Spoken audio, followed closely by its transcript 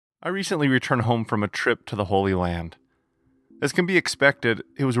I recently returned home from a trip to the Holy Land. As can be expected,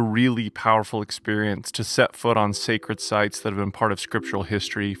 it was a really powerful experience to set foot on sacred sites that have been part of scriptural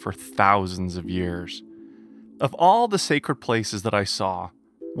history for thousands of years. Of all the sacred places that I saw,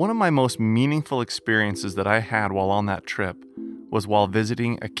 one of my most meaningful experiences that I had while on that trip was while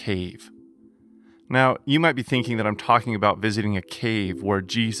visiting a cave. Now, you might be thinking that I'm talking about visiting a cave where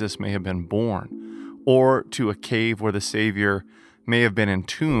Jesus may have been born, or to a cave where the Savior may have been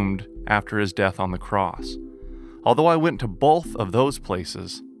entombed after his death on the cross. Although I went to both of those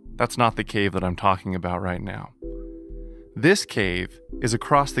places, that's not the cave that I'm talking about right now. This cave is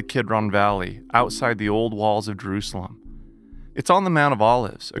across the Kidron Valley, outside the old walls of Jerusalem. It's on the Mount of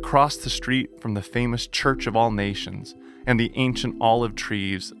Olives, across the street from the famous Church of All Nations and the ancient olive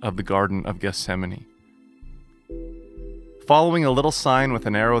trees of the Garden of Gethsemane. Following a little sign with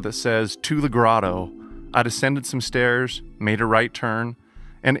an arrow that says, "To the grotto," I descended some stairs, made a right turn,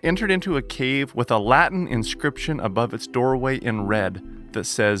 and entered into a cave with a Latin inscription above its doorway in red that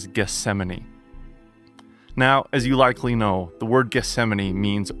says Gethsemane. Now, as you likely know, the word Gethsemane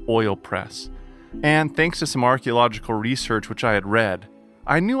means oil press, and thanks to some archaeological research which I had read,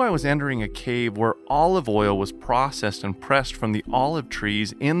 I knew I was entering a cave where olive oil was processed and pressed from the olive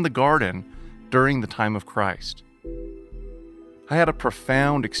trees in the garden during the time of Christ. I had a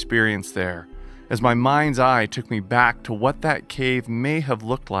profound experience there, as my mind's eye took me back to what that cave may have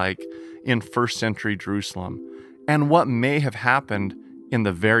looked like in first century Jerusalem, and what may have happened in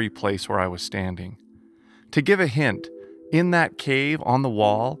the very place where I was standing. To give a hint, in that cave on the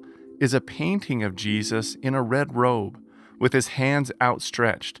wall is a painting of Jesus in a red robe, with his hands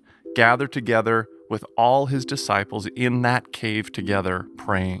outstretched, gathered together with all his disciples in that cave together,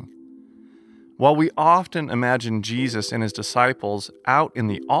 praying. While we often imagine Jesus and his disciples out in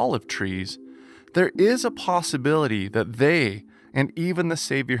the olive trees, there is a possibility that they, and even the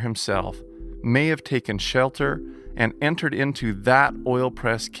Savior himself, may have taken shelter and entered into that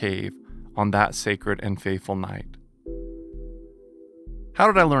oil-press cave on that sacred and faithful night. How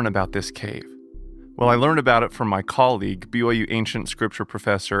did I learn about this cave? Well, I learned about it from my colleague, BYU Ancient Scripture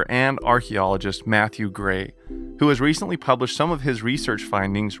professor and archaeologist Matthew Gray, who has recently published some of his research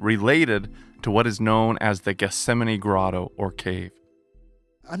findings related to what is known as the Gethsemane Grotto or cave.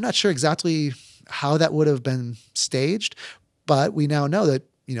 I'm not sure exactly how that would have been staged, but we now know that,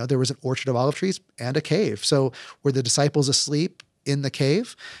 there was an orchard of olive trees and a cave. So were the disciples asleep in the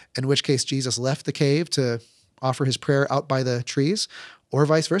cave, in which case Jesus left the cave to offer his prayer out by the trees, or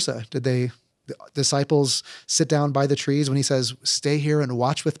vice versa? Did the disciples sit down by the trees when he says, "Stay here and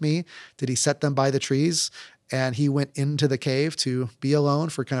watch with me"? Did he set them by the trees and he went into the cave to be alone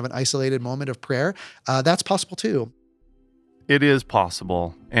for kind of an isolated moment of prayer? That's possible too. It is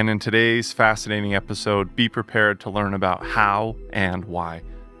possible, and in today's fascinating episode, be prepared to learn about how and why.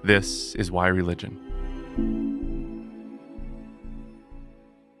 This is Why Religion.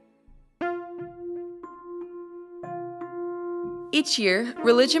 Each year,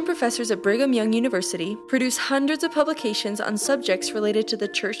 religion professors at Brigham Young University produce hundreds of publications on subjects related to the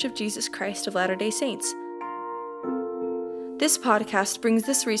Church of Jesus Christ of Latter-day Saints. This podcast brings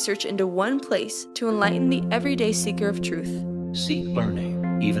this research into one place to enlighten the everyday seeker of truth. Seek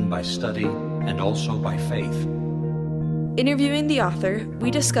learning, even by study and also by faith. Interviewing the author,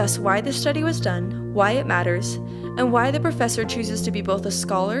 we discuss why the study was done, why it matters, and why the professor chooses to be both a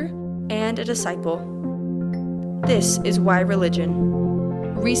scholar and a disciple. This is Why Religion.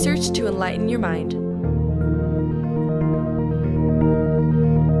 Research to enlighten your mind.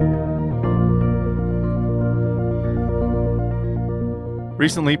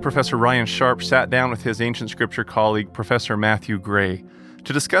 Recently, Professor Ryan Sharp sat down with his ancient scripture colleague, Professor Matthew Gray,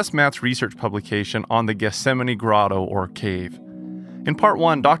 to discuss Matt's research publication on the Gethsemane Grotto or cave. In part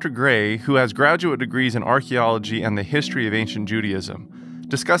one, Dr. Gray, who has graduate degrees in archaeology and the history of ancient Judaism,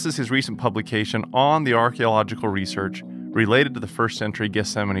 discusses his recent publication on the archaeological research related to the first century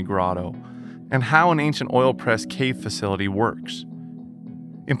Gethsemane Grotto and how an ancient oil press cave facility works.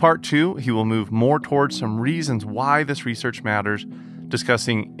 In part two, he will move more towards some reasons why this research matters,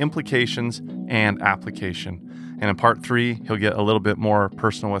 discussing implications and application. And in part three, he'll get a little bit more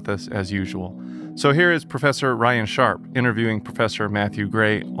personal with us as usual. So here is Professor Ryan Sharp interviewing Professor Matthew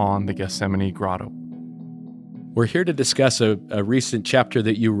Gray on the Gethsemane Grotto. We're here to discuss a recent chapter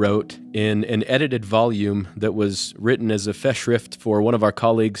that you wrote in an edited volume that was written as a festschrift for one of our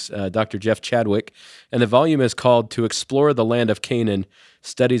colleagues, Dr. Jeff Chadwick. And the volume is called To Explore the Land of Canaan,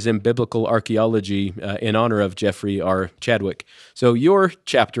 Studies in Biblical Archaeology, in honor of Jeffrey R. Chadwick. So your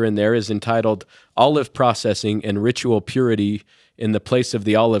chapter in there is entitled Olive Processing and Ritual Purity in the Place of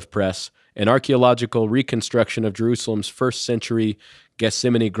the Olive Press, an Archaeological Reconstruction of Jerusalem's First Century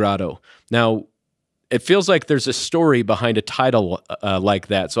Gethsemane Grotto. Now, it feels like there's a story behind a title like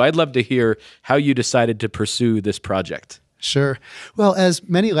that. So I'd love to hear how you decided to pursue this project. Sure. Well, as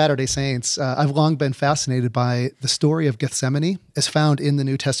many Latter-day Saints, I've long been fascinated by the story of Gethsemane as found in the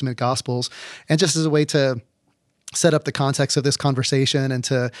New Testament Gospels. And just as a way to set up the context of this conversation and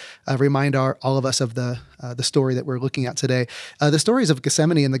to remind all of us of the story that we're looking at today, the stories of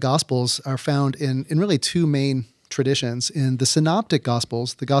Gethsemane in the Gospels are found in really two main traditions. In the Synoptic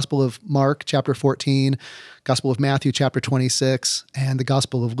Gospels, the Gospel of Mark, chapter 14, Gospel of Matthew, chapter 26, and the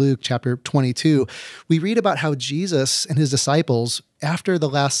Gospel of Luke, chapter 22, we read about how Jesus and his disciples, after the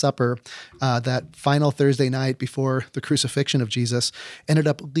Last Supper, that final Thursday night before the crucifixion of Jesus, ended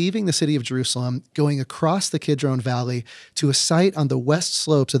up leaving the city of Jerusalem, going across the Kidron Valley to a site on the west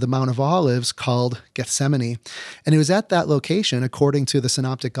slopes of the Mount of Olives called Gethsemane. And it was at that location, according to the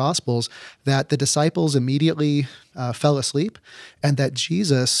Synoptic Gospels, that the disciples immediately fell asleep, and that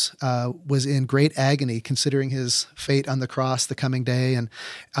Jesus was in great agony, considering his fate on the cross the coming day. And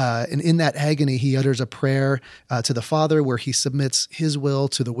in that agony, he utters a prayer to the Father where he submits his will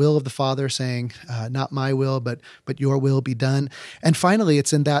to the will of the Father, saying, not my will, but your will be done. And finally,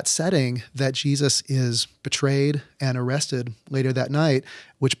 it's in that setting that Jesus is betrayed and arrested later that night,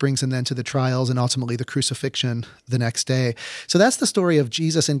 which brings him then to the trials and ultimately the crucifixion the next day. So that's the story of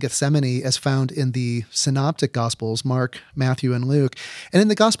Jesus in Gethsemane as found in the Synoptic Gospels, Mark, Matthew, and Luke. And in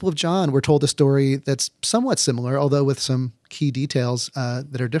the Gospel of John, we're told a story that's somewhat similar, although with some key details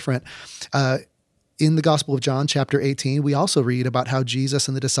that are different. In the Gospel of John, chapter 18, we also read about how Jesus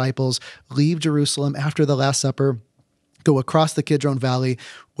and the disciples leave Jerusalem after the Last Supper, go across the Kidron Valley,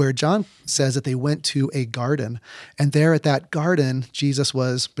 where John says that they went to a garden. And there at that garden, Jesus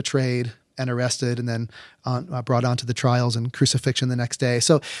was betrayed and arrested and then brought on to the trials and crucifixion the next day.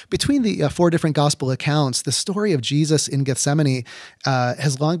 So between the four different gospel accounts, the story of Jesus in Gethsemane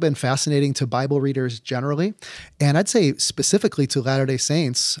has long been fascinating to Bible readers generally. And I'd say specifically to Latter-day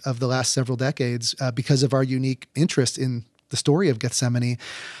Saints of the last several decades because of our unique interest in the story of Gethsemane.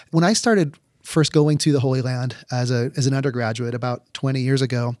 When I started first going to the Holy Land as an undergraduate about 20 years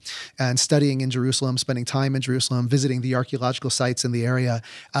ago and studying in Jerusalem, spending time in Jerusalem, visiting the archeological sites in the area,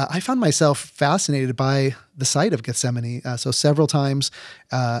 I found myself fascinated by the site of Gethsemane. So several times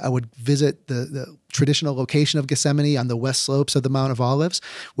I would visit the traditional location of Gethsemane on the west slopes of the Mount of Olives,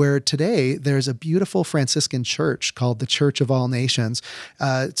 where today there's a beautiful Franciscan church called the Church of All Nations.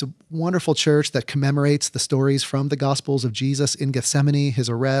 It's a wonderful church that commemorates the stories from the Gospels of Jesus in Gethsemane, his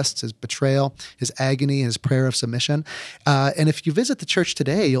arrest, his betrayal, his agony, and his prayer of submission. And if you visit the church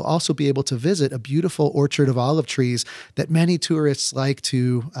today, you'll also be able to visit a beautiful orchard of olive trees that many tourists like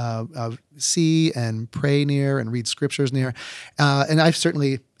to see and pray near and read scriptures near. And I've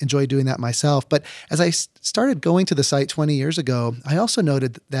certainly enjoyed doing that myself. But as I started going to the site 20 years ago, I also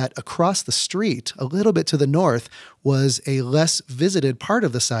noted that across the street, a little bit to the north, was a less visited part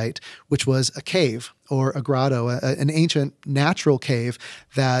of the site, which was a cave or a grotto, an ancient natural cave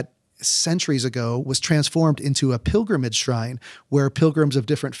that centuries ago was transformed into a pilgrimage shrine where pilgrims of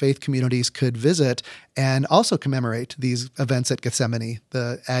different faith communities could visit and also commemorate these events at Gethsemane,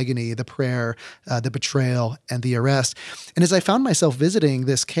 the agony, the prayer, the betrayal, and the arrest. And as I found myself visiting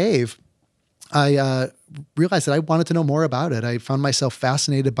this cave, I realized that I wanted to know more about it. I found myself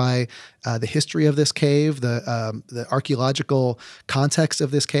fascinated by the history of this cave, the archeological context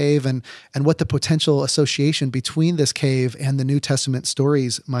of this cave, and what the potential association between this cave and the New Testament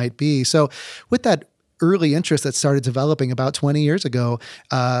stories might be. So with that early interest that started developing about 20 years ago,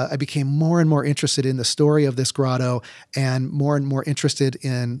 I became more and more interested in the story of this grotto and more interested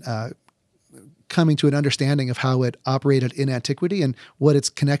in coming to an understanding of how it operated in antiquity and what its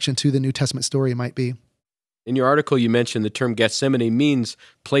connection to the New Testament story might be. In your article, you mentioned the term Gethsemane means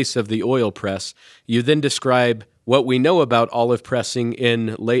place of the oil press. You then describe what we know about olive pressing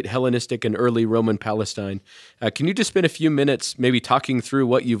in late Hellenistic and early Roman Palestine. Can you just spend a few minutes maybe talking through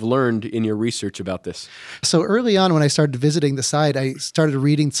what you've learned in your research about this? So early on when I started visiting the site, I started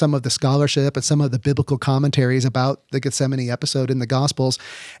reading some of the scholarship and some of the biblical commentaries about the Gethsemane episode in the Gospels.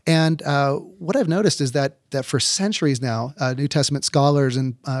 And what I've noticed is that for centuries now, New Testament scholars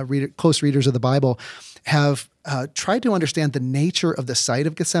and close readers of the Bible have tried to understand the nature of the site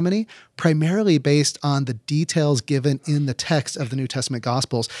of Gethsemane, primarily based on the details given in the text of the New Testament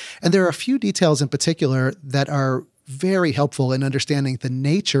Gospels. And there are a few details in particular that are very helpful in understanding the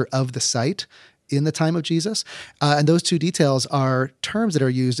nature of the site in the time of Jesus. And those two details are terms that are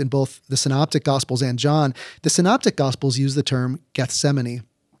used in both the Synoptic Gospels and John. The Synoptic Gospels use the term Gethsemane.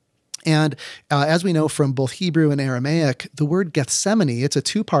 And as we know from both Hebrew and Aramaic, the word Gethsemane, it's a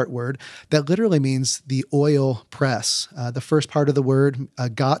two-part word that literally means the oil press. The first part of the word,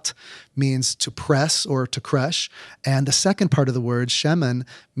 got, means to press or to crush. And the second part of the word, shemen,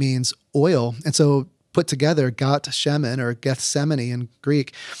 means oil. And so put together, gat shemen, or Gethsemane in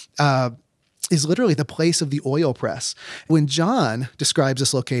Greek, is literally the place of the oil press. When John describes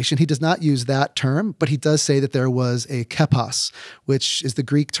this location, he does not use that term, but he does say that there was a kepos, which is the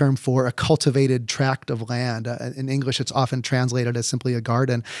Greek term for a cultivated tract of land. In English, it's often translated as simply a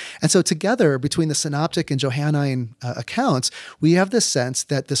garden. And so together, between the Synoptic and Johannine accounts, we have this sense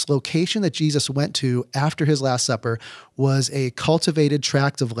that this location that Jesus went to after his Last Supper was a cultivated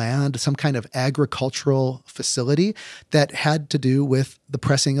tract of land, some kind of agricultural facility that had to do with the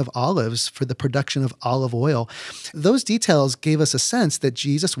pressing of olives for the production of olive oil. Those details gave us a sense that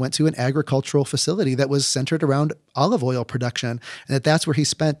Jesus went to an agricultural facility that was centered around olive oil production, and that's where he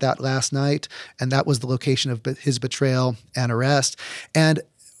spent that last night, and that was the location of his betrayal and arrest. And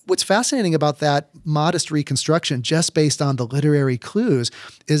what's fascinating about that modest reconstruction, just based on the literary clues,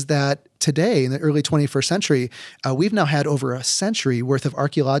 is that today, in the early 21st century, we've now had over a century worth of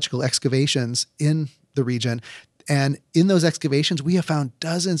archeological excavations in the region. And in those excavations, we have found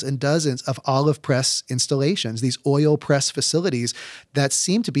dozens and dozens of olive press installations, these oil press facilities that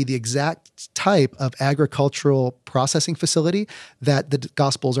seem to be the exact type of agricultural processing facility that the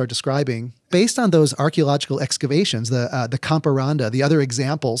Gospels are describing. Based on those archeological excavations, the comparanda, the other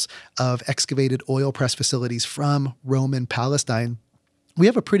examples of excavated oil press facilities from Roman Palestine, we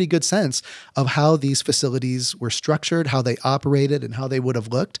have a pretty good sense of how these facilities were structured, how they operated, and how they would have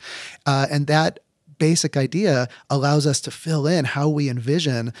looked. And that basic idea allows us to fill in how we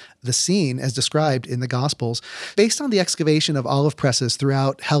envision the scene as described in the Gospels. Based on the excavation of olive presses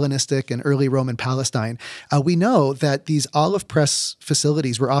throughout Hellenistic and early Roman Palestine, we know that these olive press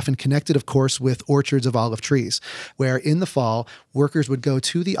facilities were often connected, of course, with orchards of olive trees, where in the fall, workers would go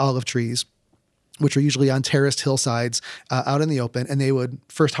to the olive trees, which are usually on terraced hillsides out in the open, and they would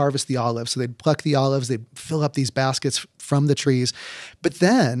first harvest the olives. So they'd pluck the olives, they'd fill up these baskets from the trees. But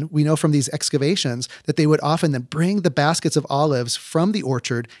then we know from these excavations that they would often then bring the baskets of olives from the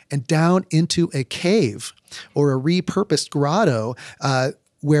orchard and down into a cave or a repurposed grotto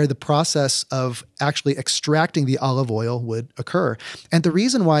where the process of actually extracting the olive oil would occur. And the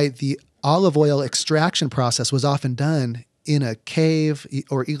reason why the olive oil extraction process was often done in a cave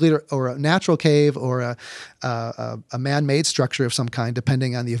or a natural cave or a man-made structure of some kind,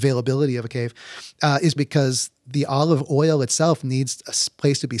 depending on the availability of a cave, is because the olive oil itself needs a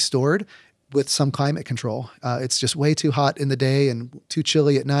place to be stored with some climate control. It's just way too hot in the day and too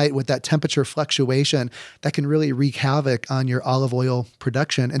chilly at night. With that temperature fluctuation, that can really wreak havoc on your olive oil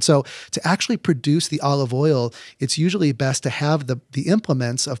production. And so to actually produce the olive oil, it's usually best to have the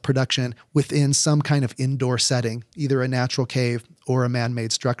implements of production within some kind of indoor setting, either a natural cave or a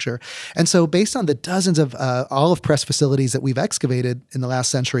man-made structure. And so based on the dozens of olive press facilities that we've excavated in the last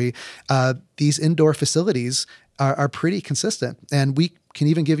century, these indoor facilities are pretty consistent. And we can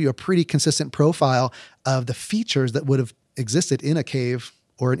even give you a pretty consistent profile of the features that would have existed in a cave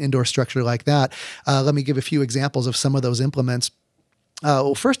or an indoor structure like that. Let me give a few examples of some of those implements.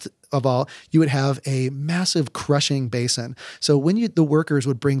 Well, first of all, you would have a massive crushing basin. So when the workers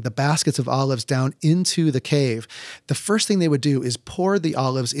would bring the baskets of olives down into the cave, the first thing they would do is pour the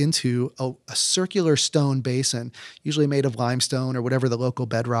olives into a circular stone basin, usually made of limestone or whatever the local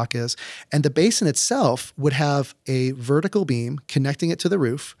bedrock is. And the basin itself would have a vertical beam connecting it to the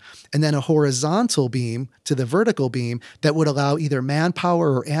roof, and then a horizontal beam to the vertical beam that would allow either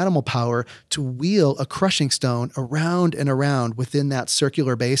manpower or animal power to wheel a crushing stone around and around within that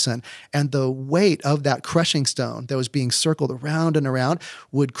circular basin. And the weight of that crushing stone that was being circled around and around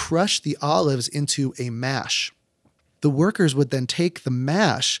would crush the olives into a mash. The workers would then take the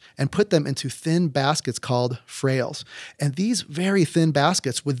mash and put them into thin baskets called frails. And these very thin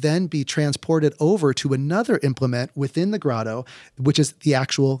baskets would then be transported over to another implement within the grotto, which is the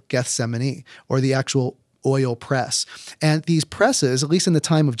actual Gethsemane, or the actual oil press. And these presses, at least in the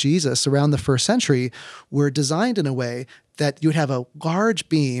time of Jesus, around the first century, were designed in a way that you would have a large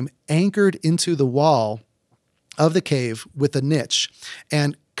beam anchored into the wall of the cave with a niche.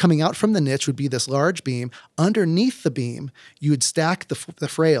 And coming out from the niche would be this large beam. Underneath the beam, you would stack the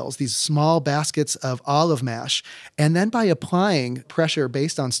frails, these small baskets of olive mash. And then by applying pressure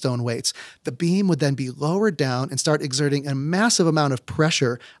based on stone weights, the beam would then be lowered down and start exerting a massive amount of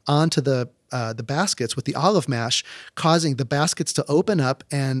pressure onto the baskets with the olive mash, causing the baskets to open up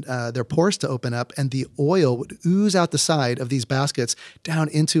and their pores to open up, and the oil would ooze out the side of these baskets down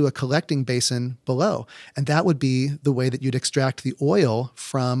into a collecting basin below. And that would be the way that you'd extract the oil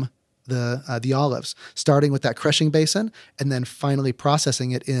from the olives, starting with that crushing basin and then finally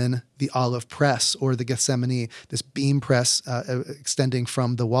processing it in the olive press or the Gethsemane, this beam press extending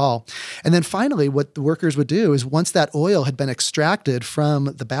from the wall. And then finally, what the workers would do is once that oil had been extracted from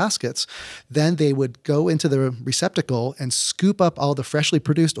the baskets, then they would go into the receptacle and scoop up all the freshly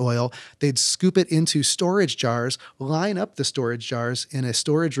produced oil. They'd scoop it into storage jars, line up the storage jars in a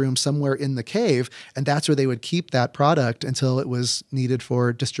storage room somewhere in the cave, and that's where they would keep that product until it was needed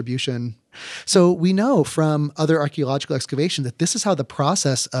for distribution. So we know from other archaeological excavation that this is how the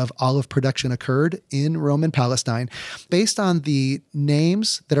process of olive production occurred in Roman Palestine. Based on the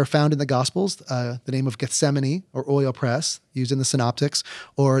names that are found in the Gospels, the name of Gethsemane or oil press used in the synoptics,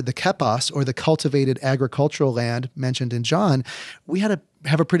 or the Kepos or the cultivated agricultural land mentioned in John, we had to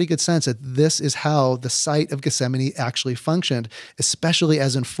have a pretty good sense that this is how the site of Gethsemane actually functioned, especially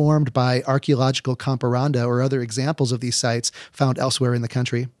as informed by archaeological comparanda or other examples of these sites found elsewhere in the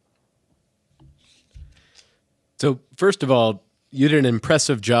country. So first of all, you did an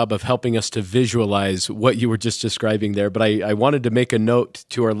impressive job of helping us to visualize what you were just describing there, but I wanted to make a note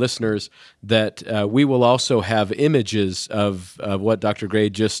to our listeners that we will also have images of what Dr. Gray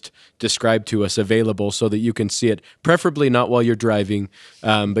just described to us available so that you can see it, preferably not while you're driving,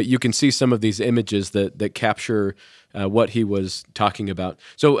 but you can see some of these images that capture what he was talking about.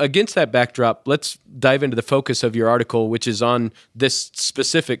 So against that backdrop, let's dive into the focus of your article, which is on this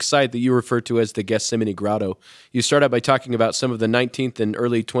specific site that you refer to as the Gethsemane Grotto. You start out by talking about some of the 19th and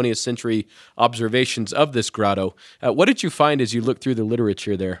early 20th century observations of this grotto. What did you find as you looked through the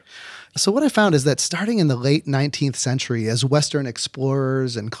literature there? So what I found is that starting in the late 19th century, as Western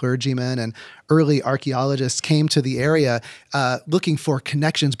explorers and clergymen and early archaeologists came to the area looking for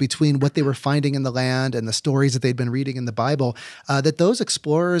connections between what they were finding in the land and the stories that they'd been reading in the Bible, that those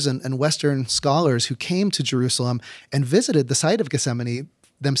explorers and Western scholars who came to Jerusalem and visited the site of Gethsemane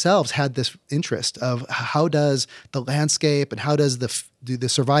themselves had this interest of how does the landscape and how does the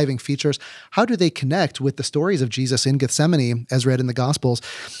surviving features, how do they connect with the stories of Jesus in Gethsemane as read in the Gospels?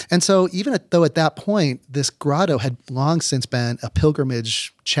 And so even though at that point, this grotto had long since been a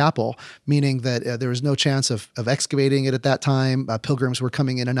pilgrimage chapel, meaning that there was no chance of excavating it at that time. Pilgrims were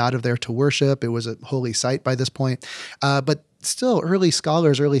coming in and out of there to worship. It was a holy site by this point. But still, early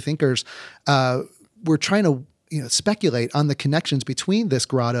scholars, early thinkers were trying to speculate on the connections between this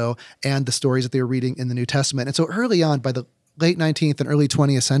grotto and the stories that they were reading in the New Testament. And so early on, by the late 19th and early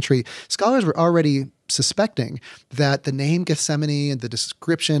 20th century, scholars were already suspecting that the name Gethsemane and the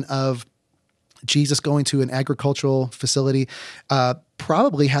description of Jesus going to an agricultural facility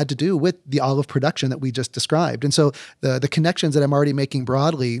probably had to do with the olive production that we just described. And so the connections that I'm already making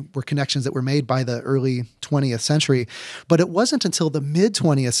broadly were connections that were made by the early 20th century. But it wasn't until the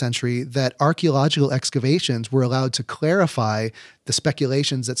mid-20th century that archaeological excavations were allowed to clarify the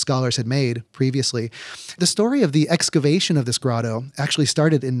speculations that scholars had made previously. The story of the excavation of this grotto actually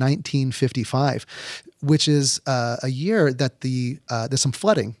started in 1955, which is a year that there's some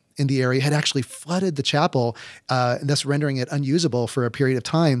flooding in the area had actually flooded the chapel, and thus rendering it unusable for a period of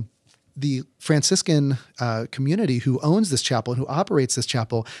time. The Franciscan community who owns this chapel and who operates this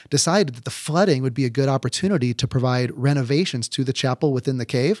chapel decided that the flooding would be a good opportunity to provide renovations to the chapel within the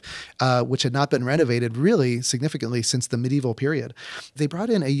cave, which had not been renovated really significantly since the medieval period. They brought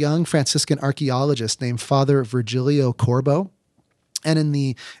in a young Franciscan archaeologist named Father Virgilio Corbo, and in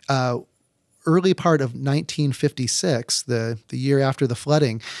the early part of 1956, the year after the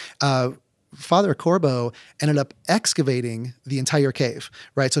flooding, Father Corbo ended up excavating the entire cave,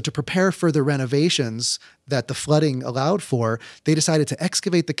 right? So to prepare for the renovations that the flooding allowed for, they decided to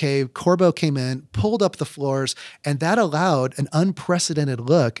excavate the cave. Corbo came in, pulled up the floors, and that allowed an unprecedented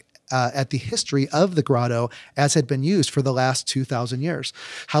look at the history of the grotto as had been used for the last 2,000 years.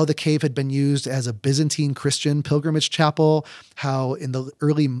 How the cave had been used as a Byzantine Christian pilgrimage chapel, how in the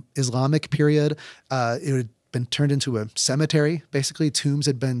early Islamic period, it had been turned into a cemetery. Basically, tombs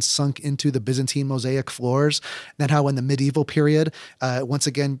had been sunk into the Byzantine mosaic floors. Then how in the medieval period, once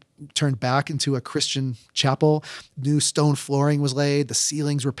again, turned back into a Christian chapel. New stone flooring was laid. The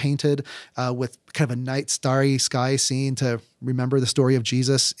ceilings were painted with kind of a night starry sky scene to remember the story of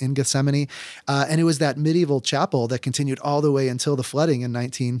Jesus in Gethsemane. And it was that medieval chapel that continued all the way until the flooding in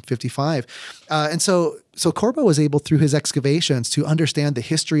 1955. And so Corbo was able, through his excavations, to understand the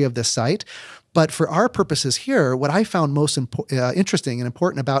history of this site. But for our purposes here, what I found most interesting and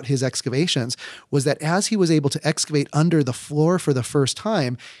important about his excavations was that as he was able to excavate under the floor for the first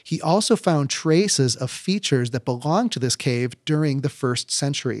time, he also found traces of features that belonged to this cave during the 1st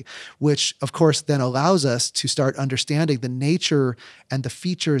century, which of course then allows us to start understanding the nature and the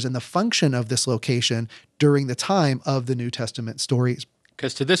features and the function of this location during the time of the New Testament stories.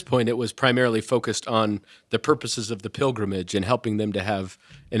 Because to this point, it was primarily focused on the purposes of the pilgrimage and helping them to have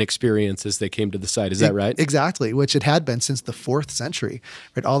an experience as they came to the site. Is that right? Exactly, which it had been since the 4th century,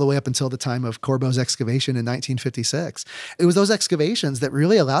 right, all the way up until the time of Corbeau's excavation in 1956. It was those excavations that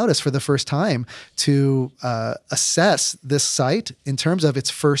really allowed us for the first time to assess this site in terms of its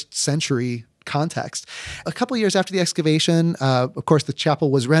 1st century context. A couple years after the excavation, of course, the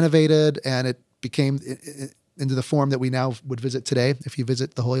chapel was renovated and it became into the form that we now would visit today if you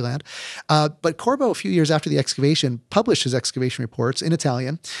visit the Holy Land. But Corbeau, a few years after the excavation, published his excavation reports in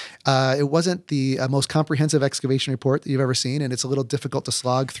Italian. It wasn't the most comprehensive excavation report that you've ever seen, and it's a little difficult to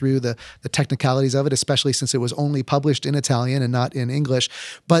slog through the technicalities of it, especially since it was only published in Italian and not in English.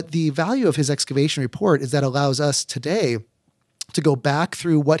 But the value of his excavation report is that allows us today to go back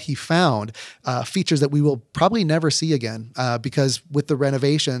through what he found, features that we will probably never see again, because with the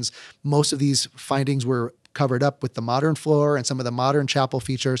renovations, most of these findings were covered up with the modern floor and some of the modern chapel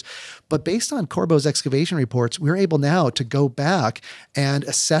features. But based on Corbeau's excavation reports, we're able now to go back and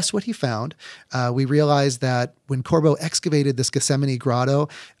assess what he found. We realized that when Corbeau excavated this Gethsemane Grotto,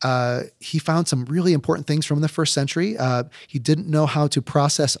 he found some really important things from the 1st century. He didn't know how to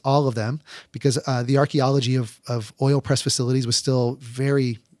process all of them because the archaeology of oil press facilities was still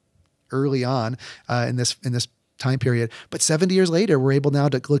very early on in this time period. But 70 years later, we're able now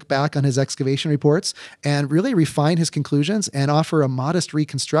to look back on his excavation reports and really refine his conclusions and offer a modest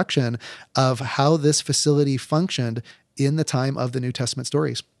reconstruction of how this facility functioned in the time of the New Testament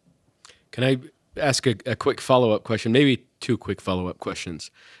stories. Can I ask a quick follow-up question, maybe 2 quick follow-up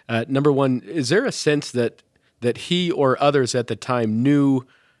questions? Number one, is there a sense that he or others at the time knew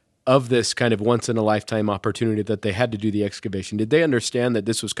of this kind of once-in-a-lifetime opportunity that they had to do the excavation? Did they understand that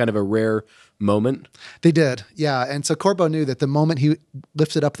this was kind of a rare moment? They did, yeah. And so Corbeau knew that the moment he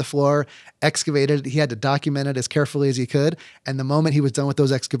lifted up the floor, excavated, he had to document it as carefully as he could. And the moment he was done with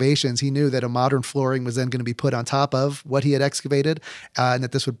those excavations, he knew that a modern flooring was then going to be put on top of what he had excavated, and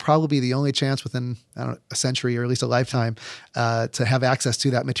that this would probably be the only chance within, I don't know, a century or at least a lifetime to have access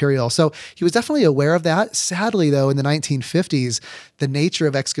to that material. So he was definitely aware of that. Sadly, though, in the 1950s, the nature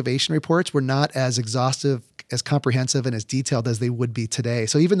of excavation reports were not as exhaustive, as comprehensive, and as detailed as they would be today.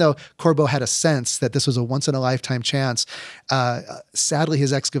 So even though Corbeau had a sense that this was a once-in-a-lifetime chance, sadly,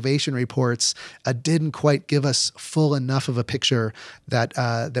 his excavation reports didn't quite give us full enough of a picture that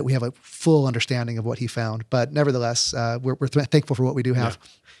that we have a full understanding of what he found. But nevertheless, we're thankful for what we do have.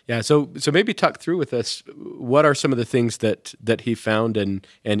 Yeah. So maybe talk through with us, what are some of the things that he found and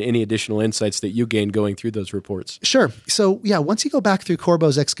any additional insights that you gained going through those reports? Sure. So yeah, once you go back through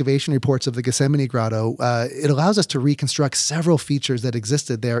Corbeau's excavation reports of the Gethsemane Grotto, it allows us to reconstruct several features that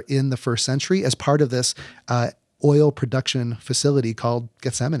existed there in the 1st century as part of this oil production facility called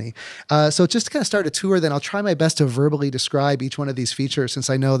Gethsemane. So just to kind of start a tour, then I'll try my best to verbally describe each one of these features, since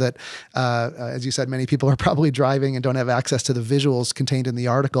I know that, as you said, many people are probably driving and don't have access to the visuals contained in the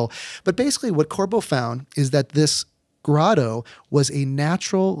article. But basically what Corbeau found is that this grotto was a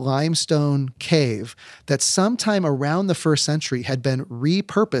natural limestone cave that sometime around the 1st century had been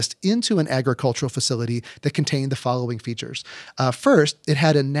repurposed into an agricultural facility that contained the following features. First, it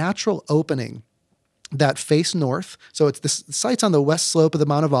had a natural opening that face north. So it's this site's on the west slope of the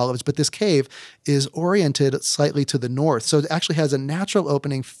Mount of Olives, but this cave is oriented slightly to the north. So it actually has a natural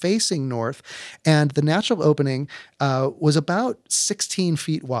opening facing north, and the natural opening was about 16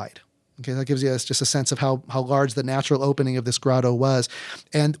 feet wide. Okay, that gives you just a sense of how large the natural opening of this grotto was.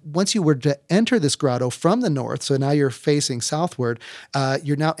 And once you were to enter this grotto from the north, so now you're facing southward,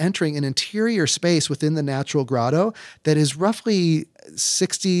 you're now entering an interior space within the natural grotto that is roughly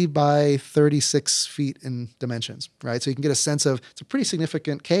 60 by 36 feet in dimensions, right? So you can get a sense of, it's a pretty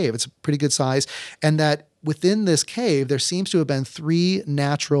significant cave. It's a pretty good size. And that within this cave, there seems to have been 3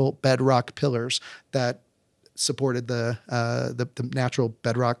 natural bedrock pillars that supported the natural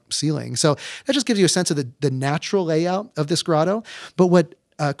bedrock ceiling. So that just gives you a sense of the natural layout of this grotto. But what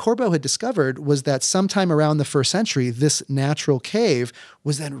Corbeau had discovered was that sometime around the 1st century, this natural cave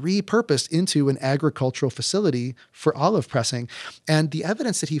was then repurposed into an agricultural facility for olive pressing. And the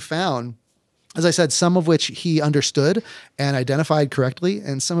evidence that he found, as I said, some of which he understood and identified correctly,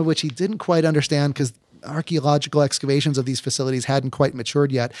 and some of which he didn't quite understand because archeological excavations of these facilities hadn't quite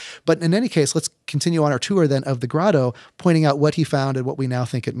matured yet. But in any case, let's continue on our tour then of the grotto, pointing out what he found and what we now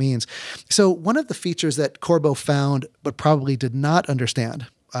think it means. So one of the features that Corbeau found, but probably did not understand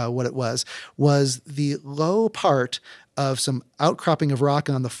what it was the low part of some outcropping of rock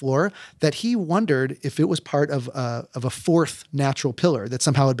on the floor that he wondered if it was part of a fourth natural pillar that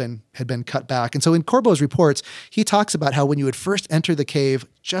somehow had been cut back. And so in Corbo's reports, he talks about how when you would first enter the cave,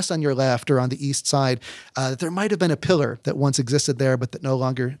 just on your left or on the east side, that there might have been a pillar that once existed there, but that no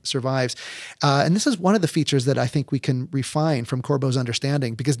longer survives. And this is one of the features that I think we can refine from Corbo's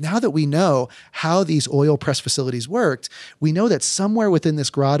understanding, because now that we know how these oil press facilities worked, we know that somewhere within this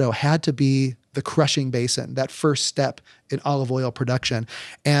grotto had to be the crushing basin, that first step in olive oil production.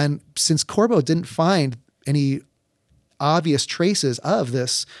 And since Corbo didn't find any obvious traces of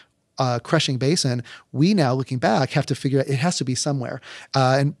this crushing basin, we now, looking back, have to figure out it has to be somewhere.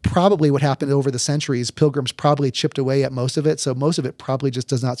 And probably what happened over the centuries, pilgrims probably chipped away at most of it, so most of it probably just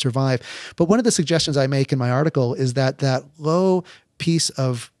does not survive. But one of the suggestions I make in my article is that that low piece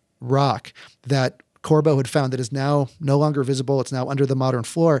of rock that Corbo had found that is now no longer visible, it's now under the modern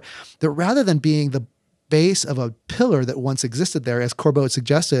floor, that rather than being the base of a pillar that once existed there, as Corbo had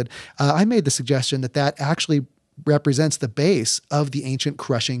suggested, I made the suggestion that that actually represents the base of the ancient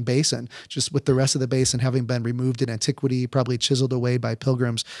crushing basin, just with the rest of the basin having been removed in antiquity, probably chiseled away by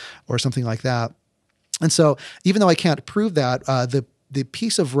pilgrims or something like that. And so even though I can't prove that, the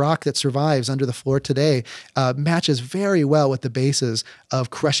piece of rock that survives under the floor today matches very well with the bases of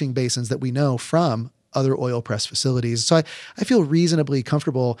crushing basins that we know from other oil press facilities. So I feel reasonably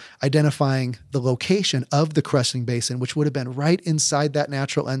comfortable identifying the location of the crushing basin, which would have been right inside that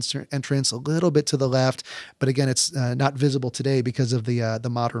natural entrance, a little bit to the left. But again, it's not visible today because of the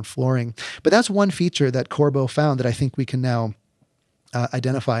modern flooring. But that's one feature that Corbo found that I think we can now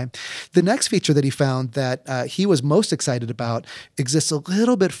identify. The next feature that he found that he was most excited about exists a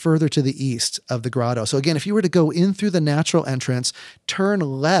little bit further to the east of the grotto. So again, if you were to go in through the natural entrance, turn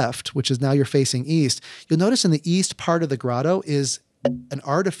left, which is now you're facing east, you'll notice in the east part of the grotto is an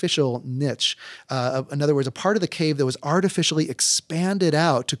artificial niche. In other words, a part of the cave that was artificially expanded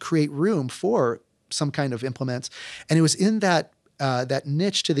out to create room for some kind of implements. And it was in that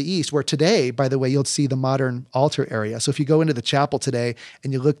niche to the east, where today, by the way, you'll see the modern altar area. So if you go into the chapel today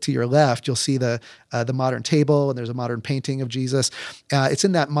and you look to your left, you'll see the modern table, and there's a modern painting of Jesus. It's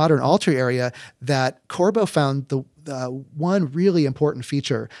in that modern altar area that Corbo found the one really important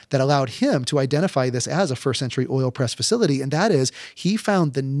feature that allowed him to identify this as a first century oil press facility, and that is he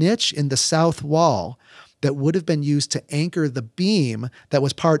found the niche in the south wall that would have been used to anchor the beam that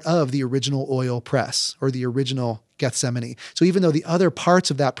was part of the original oil press, or the original Gethsemane. So even though the other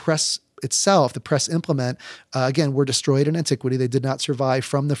parts of that press itself, the press implement, again, were destroyed in antiquity, they did not survive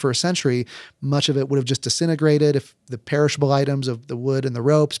from the first century. Much of it would have just disintegrated if the perishable items of the wood and the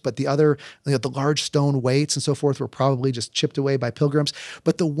ropes, but the other, the large stone weights and so forth were probably just chipped away by pilgrims.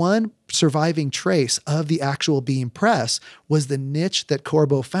 But the one surviving trace of the actual beam press was the niche that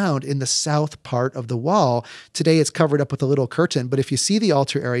Corbo found in the south part of the wall. Today it's covered up with a little curtain, but if you see the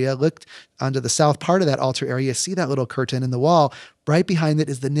altar area, look onto the south part of that altar area, see that little curtain in the wall. Right behind it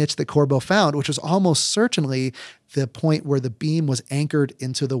is the niche that Corbo found, which was almost certainly the point where the beam was anchored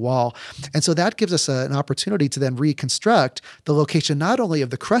into the wall. And so that gives us an opportunity to then reconstruct the location not only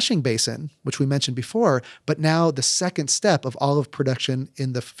of the crushing basin, which we mentioned before, but now the second step of olive production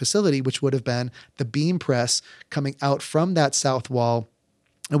in the facility, which would have been the beam press coming out from that south wall.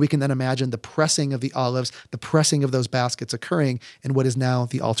 And we can then imagine the pressing of the olives, the pressing of those baskets occurring in what is now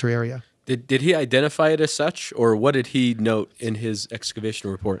the altar area. Did he identify it as such, or what did he note in his excavation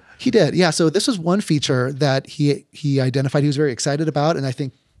report? He did, yeah. So this was one feature that he identified, he was very excited about, and I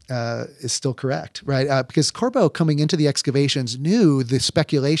think is still correct, right? Because Corbo, coming into the excavations, knew the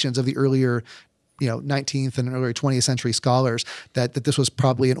speculations of the earlier 19th and early 20th century scholars that this was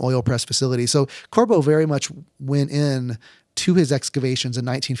probably an oil press facility. So Corbo very much went in to his excavations in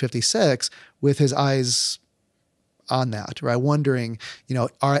 1956 with his eyes on that, right? Wondering,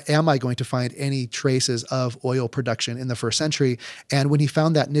 am I going to find any traces of oil production in the first century? And when he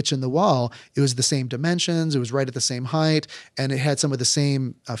found that niche in the wall, it was the same dimensions, it was right at the same height, and it had some of the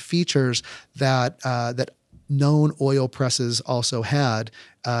same features that known oil presses also had.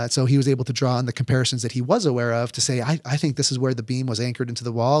 So he was able to draw on the comparisons that he was aware of to say, I think this is where the beam was anchored into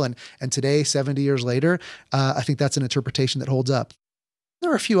the wall. And today, 70 years later, I think that's an interpretation that holds up.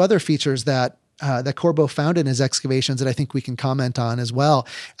 There are a few other features that Corbo found in his excavations that I think we can comment on as well.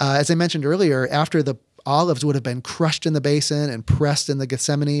 As I mentioned earlier, after the olives would have been crushed in the basin and pressed in the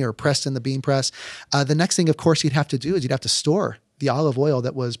Gethsemane or pressed in the beam press, the next thing, of course, you'd have to do is you'd have to store the olive oil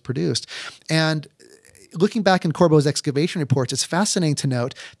that was produced. And looking back in Corbo's excavation reports, it's fascinating to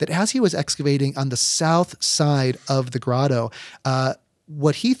note that as he was excavating on the south side of the grotto,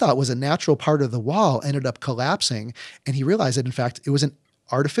 what he thought was a natural part of the wall ended up collapsing, and he realized that, in fact, it was an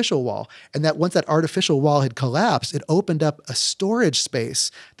artificial wall. And that once that artificial wall had collapsed, it opened up a storage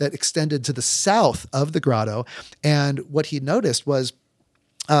space that extended to the south of the grotto. And what he noticed was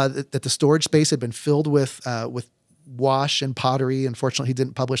that the storage space had been filled with wash and pottery. Unfortunately, he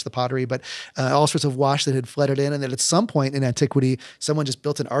didn't publish the pottery, but all sorts of wash that had flooded in. And that at some point in antiquity, someone just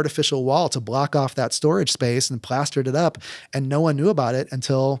built an artificial wall to block off that storage space and plastered it up. And no one knew about it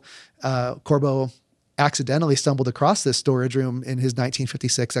until Corbeau accidentally stumbled across this storage room in his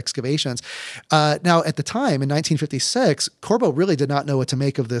 1956 excavations. Now, at the time, in 1956, Corbeau really did not know what to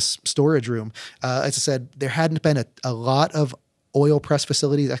make of this storage room. As I said, there hadn't been a lot of oil press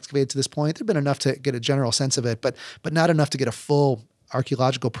facilities excavated to this point. There'd been enough to get a general sense of it, but not enough to get a full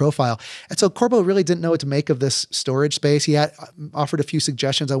archaeological profile. And so Corbeau really didn't know what to make of this storage space. He had offered a few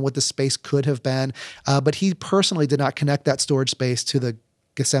suggestions on what the space could have been, but he personally did not connect that storage space to the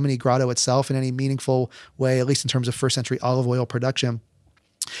Gethsemane Grotto itself in any meaningful way, at least in terms of first century olive oil production.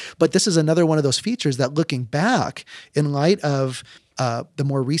 But this is another one of those features that, looking back in light of the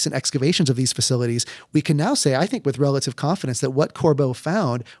more recent excavations of these facilities, we can now say, I think with relative confidence, that what Corbeau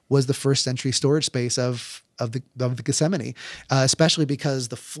found was the first century storage space of the Gethsemane, especially because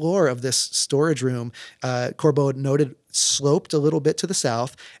the floor of this storage room, Corbeau noted, sloped a little bit to the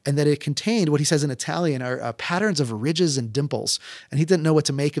south, and that it contained what he says in Italian are patterns of ridges and dimples. And he didn't know what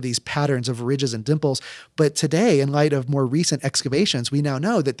to make of these patterns of ridges and dimples. But today, in light of more recent excavations, we now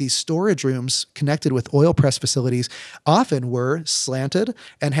know that these storage rooms connected with oil press facilities often were slanted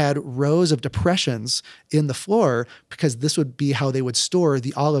and had rows of depressions in the floor, because this would be how they would store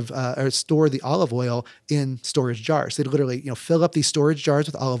the olive oil in storage jars. They'd literally, fill up these storage jars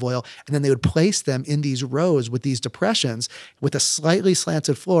with olive oil, and then they would place them in these rows with these depressions with a slightly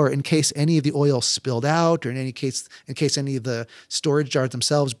slanted floor in case any of the oil spilled out, or in case any of the storage jars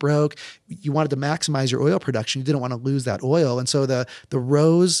themselves broke. You wanted to maximize your oil production. You didn't want to lose that oil. And so the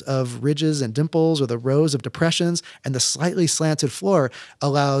rows of ridges and dimples, or the rows of depressions, and the slightly slanted floor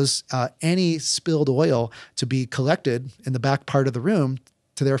allows any spilled oil to be collected in the back part of the room,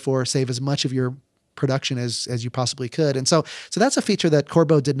 to therefore save as much of your production as you possibly could. And so that's a feature that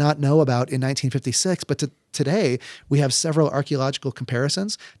Corbeau did not know about in 1956, but today we have several archaeological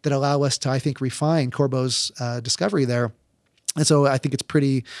comparisons that allow us to, I think, refine Corbeau's discovery there. And so I think it's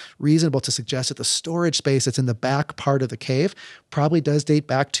pretty reasonable to suggest that the storage space that's in the back part of the cave probably does date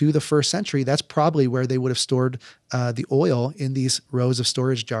back to the first century. That's probably where they would have stored the oil, in these rows of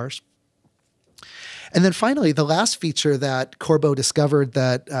storage jars. And then finally, the last feature that Corbeau discovered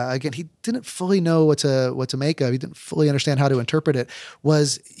that, again, he didn't fully know what to make of, he didn't fully understand how to interpret it,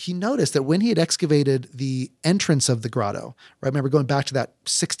 was he noticed that when he had excavated the entrance of the grotto, right? Remember, going back to that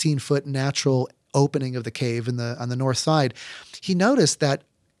 16-foot natural opening of the cave on the north side, he noticed that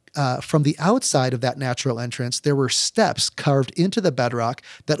from the outside of that natural entrance, there were steps carved into the bedrock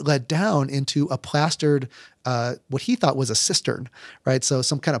that led down into a plastered, what he thought was a cistern, right? So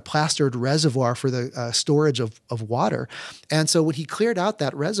some kind of plastered reservoir for the storage of water. And so when he cleared out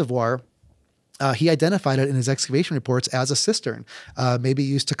that reservoir, he identified it in his excavation reports as a cistern, maybe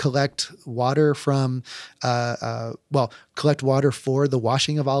used to collect water from, collect water for the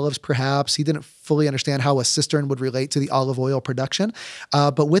washing of olives, perhaps. He didn't fully understand how a cistern would relate to the olive oil production.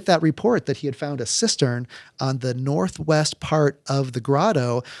 But with that report that he had found a cistern on the northwest part of the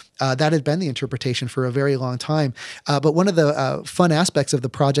grotto, that had been the interpretation for a very long time. But one of the fun aspects of the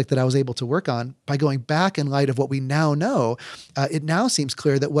project that I was able to work on, by going back in light of what we now know, it now seems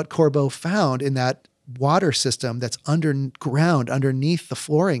clear that what Corbeau found in that water system that's underground, underneath the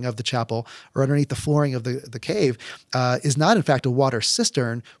flooring of the chapel, or underneath the flooring of the cave, is not in fact a water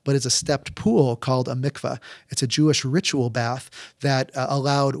cistern, but is a stepped pool called a mikveh. It's a Jewish ritual bath that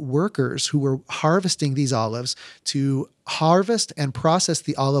allowed workers who were harvesting these olives to harvest and process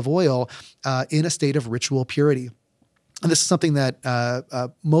the olive oil in a state of ritual purity. And this is something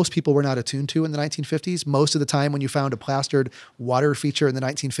that most people were not attuned to in the 1950s. Most of the time when you found a plastered water feature in the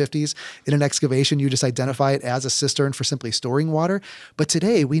 1950s in an excavation, you just identify it as a cistern for simply storing water. But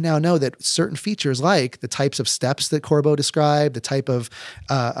today we now know that certain features, like the types of steps that Corbeau described, the type of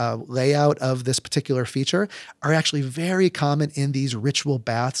layout of this particular feature, are actually very common in these ritual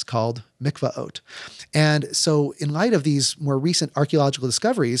baths called mikvaot. And so in light of these more recent archaeological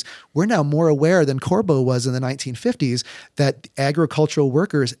discoveries, we're now more aware than Corbeau was in the 1950s that agricultural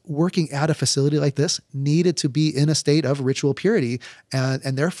workers working at a facility like this needed to be in a state of ritual purity,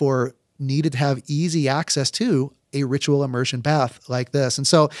 and therefore needed to have easy access to a ritual immersion bath like this. And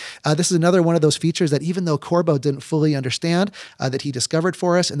so this is another one of those features that even though Corbo didn't fully understand, that he discovered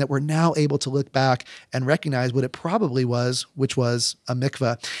for us, and that we're now able to look back and recognize what it probably was, which was a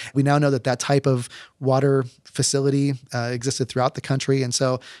mikveh. We now know that that type of water facility existed throughout the country. And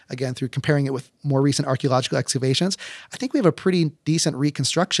so again, through comparing it with more recent archeological excavations, I think we have a pretty decent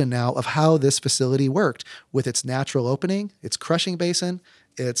reconstruction now of how this facility worked, with its natural opening, its crushing basin,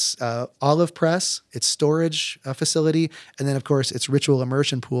 its olive press, its storage facility, and then, of course, its ritual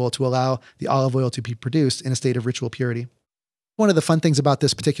immersion pool to allow the olive oil to be produced in a state of ritual purity. One of the fun things about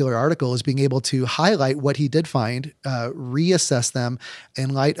this particular article is being able to highlight what he did find, reassess them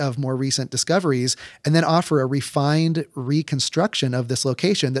in light of more recent discoveries, and then offer a refined reconstruction of this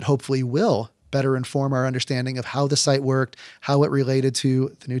location that hopefully will better inform our understanding of how the site worked, how it related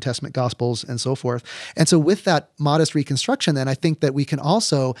to the New Testament Gospels, and so forth. And so with that modest reconstruction, then I think that we can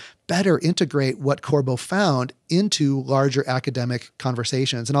also better integrate what Corbo found into larger academic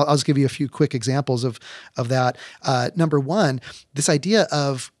conversations. And I'll just give you a few quick examples of that. Number one, this idea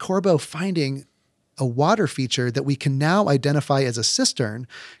of Corbo finding a water feature that we can now identify as a cistern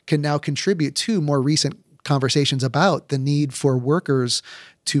can now contribute to more recent conversations about the need for workers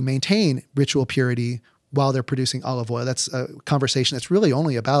to maintain ritual purity while they're producing olive oil. That's a conversation that's really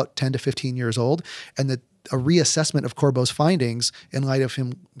only about 10 to 15 years old, and that a reassessment of Corbo's findings in light of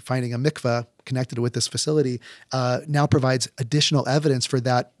him finding a mikveh connected with this facility now provides additional evidence for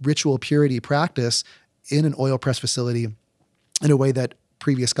that ritual purity practice in an oil press facility in a way that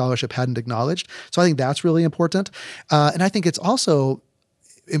previous scholarship hadn't acknowledged. So I think that's really important. And I think it's also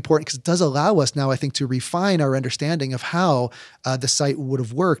important because it does allow us now, I think, to refine our understanding of how the site would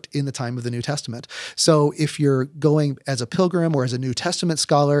have worked in the time of the New Testament. So if you're going as a pilgrim or as a New Testament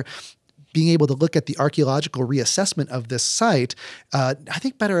scholar, being able to look at the archeological reassessment of this site, I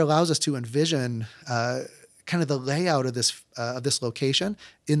think better allows us to envision kind of the layout of this location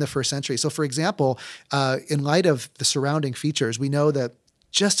in the first century. So for example, in light of the surrounding features, we know that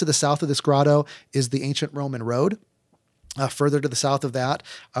just to the south of this grotto is the ancient Roman road. Further to the south of that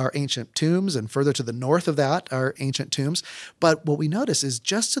are ancient tombs, and further to the north of that are ancient tombs. But what we notice is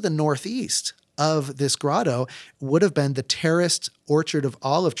just to the northeast of this grotto would have been the terraced orchard of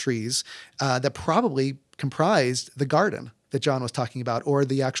olive trees that probably comprised the garden that John was talking about, or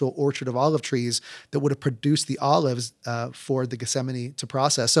the actual orchard of olive trees that would have produced the olives for the Gethsemane to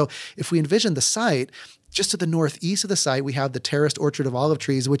process. So if we envision the site, just to the northeast of the site, we have the terraced orchard of olive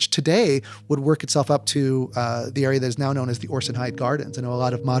trees, which today would work itself up to the area that is now known as the Orson Hyde Gardens. I know a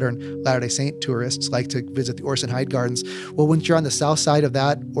lot of modern Latter-day Saint tourists like to visit the Orson Hyde Gardens. Well, when you're on the south side of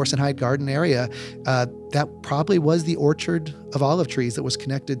that Orson Hyde Garden area, that probably was the orchard of olive trees that was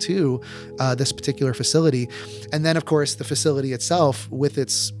connected to this particular facility. And then, of course, the facility itself with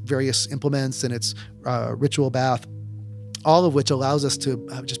its various implements and its ritual bath, all of which allows us to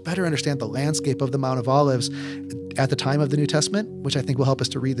just better understand the landscape of the Mount of Olives at the time of the New Testament, which I think will help us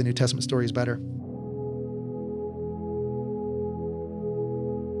to read the New Testament stories better.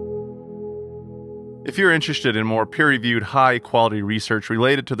 If you're interested in more peer-reviewed, high-quality research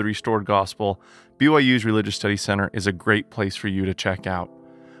related to the restored gospel, BYU's Religious Studies Center is a great place for you to check out.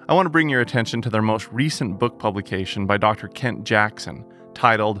 I want to bring your attention to their most recent book publication by Dr. Kent Jackson,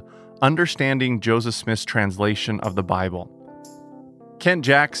 titled Understanding Joseph Smith's Translation of the Bible. Kent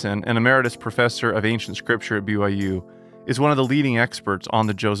Jackson, an emeritus professor of ancient scripture at BYU, is one of the leading experts on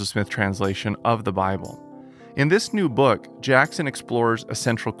the Joseph Smith translation of the Bible. In this new book, Jackson explores a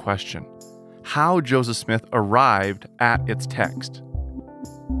central question: how Joseph Smith arrived at its text.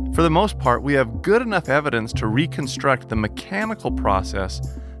 For the most part, we have good enough evidence to reconstruct the mechanical process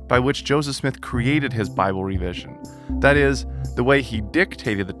by which Joseph Smith created his Bible revision. That is, the way he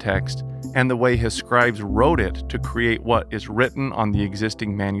dictated the text and the way his scribes wrote it to create what is written on the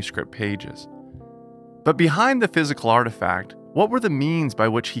existing manuscript pages. But behind the physical artifact, what were the means by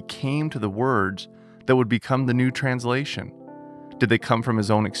which he came to the words that would become the new translation? Did they come from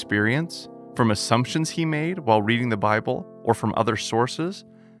his own experience, from assumptions he made while reading the Bible, or from other sources?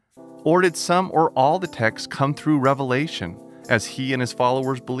 Or did some or all the text come through revelation, as he and his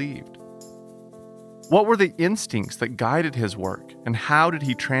followers believed? What were the instincts that guided his work, and how did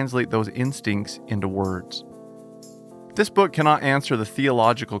he translate those instincts into words? This book cannot answer the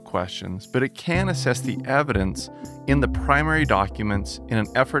theological questions, but it can assess the evidence in the primary documents in an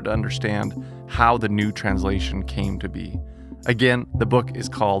effort to understand how the new translation came to be. Again, the book is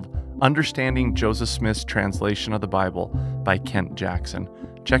called Understanding Joseph Smith's Translation of the Bible by Kent Jackson.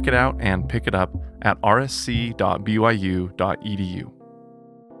 Check it out and pick it up at rsc.byu.edu.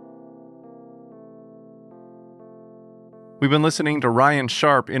 We've been listening to Ryan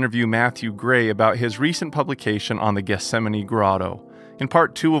Sharp interview Matthew Gray about his recent publication on the Gethsemane Grotto. In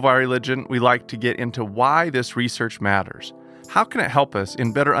part 2 of Our Religion, we like to get into why this research matters. How can it help us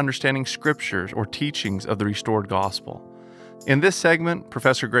in better understanding scriptures or teachings of the restored gospel? In this segment,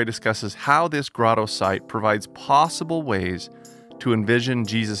 Professor Gray discusses how this grotto site provides possible ways to envision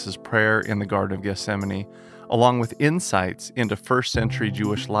Jesus' prayer in the Garden of Gethsemane, along with insights into first century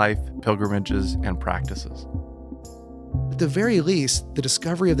Jewish life, pilgrimages, and practices. At the very least, the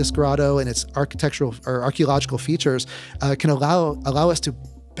discovery of this grotto and its architectural or archaeological features can allow us to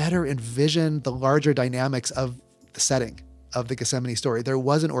better envision the larger dynamics of the setting of the Gethsemane story. There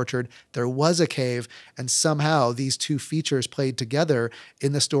was an orchard, there was a cave, and somehow these two features played together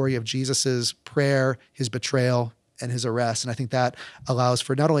in the story of Jesus's prayer, his betrayal, and his arrest. And I think that allows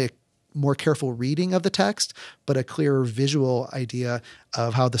for not only a more careful reading of the text, but a clearer visual idea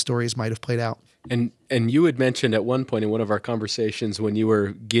of how the stories might have played out. And you had mentioned at one point in one of our conversations when you were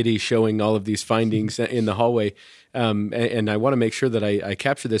giddy showing all of these findings in the hallway, and I want to make sure that I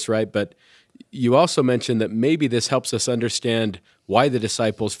capture this right, but you also mentioned that maybe this helps us understand why the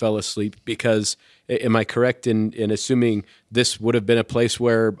disciples fell asleep, because am I correct in assuming this would have been a place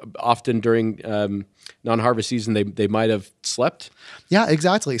where often during non-harvest season they might have slept? Yeah,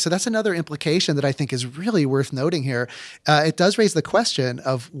 exactly. So that's another implication that I think is really worth noting here. It does raise the question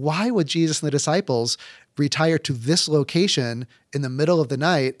of why would Jesus and the disciples retire to this location in the middle of the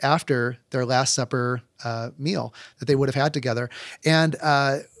night after their Last Supper meal that they would have had together. And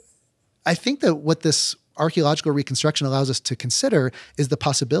I think that what this archaeological reconstruction allows us to consider is the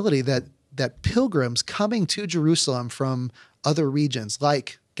possibility that pilgrims coming to Jerusalem from other regions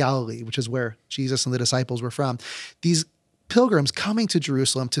like Galilee, which is where Jesus and the disciples were from, these pilgrims coming to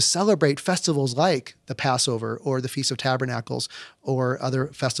Jerusalem to celebrate festivals like the Passover or the Feast of Tabernacles or other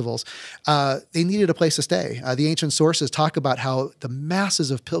festivals, they needed a place to stay. The ancient sources talk about how the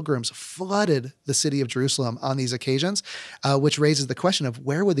masses of pilgrims flooded the city of Jerusalem on these occasions, which raises the question of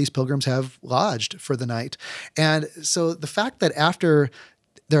where would these pilgrims have lodged for the night? And so the fact that after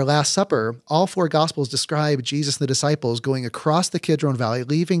their Last Supper, all four Gospels describe Jesus and the disciples going across the Kidron Valley,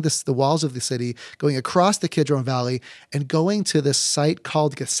 leaving the walls of the city, going across the Kidron Valley, and going to this site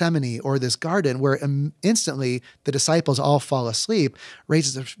called Gethsemane, or this garden, where instantly the disciples all fall asleep,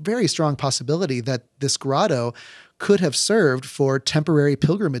 raises a very strong possibility that this grotto could have served for temporary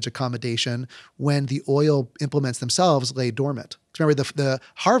pilgrimage accommodation when the oil implements themselves lay dormant. Remember, the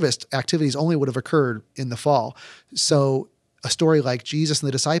harvest activities only would have occurred in the fall. So a story like Jesus and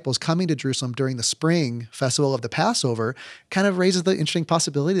the disciples coming to Jerusalem during the spring festival of the Passover kind of raises the interesting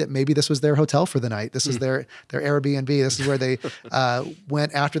possibility that maybe this was their hotel for the night. This is their Airbnb. This is where they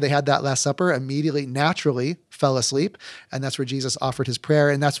went after they had that Last Supper, immediately, naturally fell asleep. And that's where Jesus offered his prayer.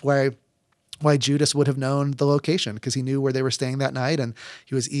 And that's why Judas would have known the location, because he knew where they were staying that night. And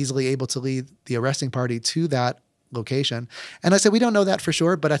he was easily able to lead the arresting party to that location. And I said, we don't know that for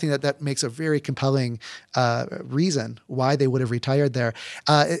sure, but I think that makes a very compelling reason why they would have retired there.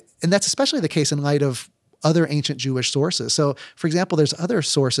 And that's especially the case in light of other ancient Jewish sources. So, for example, there's other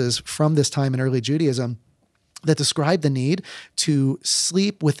sources from this time in early Judaism that describe the need to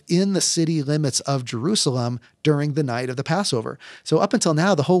sleep within the city limits of Jerusalem during the night of the Passover. So up until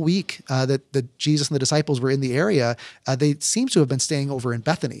now, the whole week that Jesus and the disciples were in the area, they seem to have been staying over in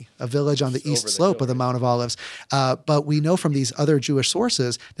Bethany, a village on the east slope of the Mount of Olives. But we know from these other Jewish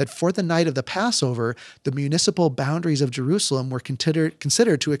sources that for the night of the Passover, the municipal boundaries of Jerusalem were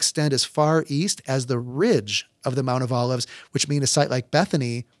considered to extend as far east as the ridge of the Mount of Olives, which means a site like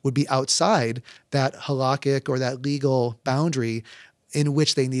Bethany would be outside that halakhic or that legal boundary in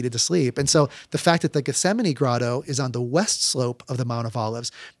which they needed to sleep. And so the fact that the Gethsemane Grotto is on the west slope of the Mount of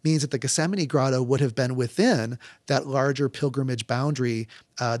Olives means that the Gethsemane Grotto would have been within that larger pilgrimage boundary,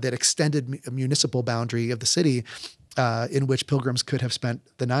 that extended municipal boundary of the city, in which pilgrims could have spent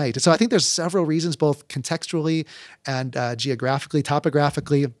the night. So I think there's several reasons, both contextually and geographically,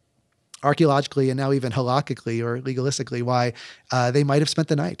 topographically, archaeologically, and now even halakhically or legalistically, why they might have spent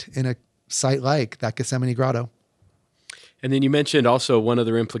the night in a site like that Gethsemane Grotto. And then you mentioned also one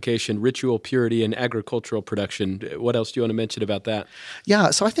other implication, ritual purity and agricultural production. What else do you want to mention about that?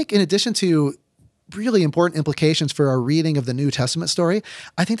 Yeah, so I think in addition to really important implications for our reading of the New Testament story,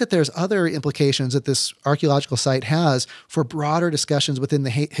 I think that there's other implications that this archaeological site has for broader discussions within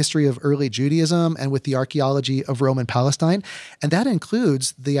the history of early Judaism and with the archaeology of Roman Palestine. And that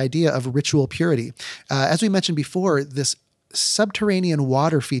includes the idea of ritual purity. As we mentioned before, this subterranean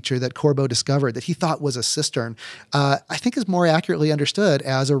water feature that Corbo discovered that he thought was a cistern, I think is more accurately understood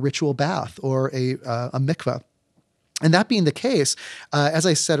as a ritual bath or a mikveh. And that being the case, as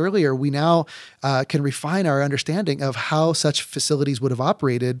I said earlier, we now can refine our understanding of how such facilities would have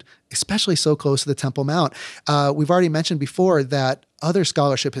operated, especially so close to the Temple Mount. We've already mentioned before that other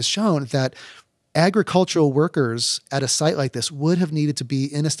scholarship has shown that agricultural workers at a site like this would have needed to be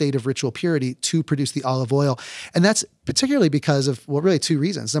in a state of ritual purity to produce the olive oil. And that's particularly because of, well, really two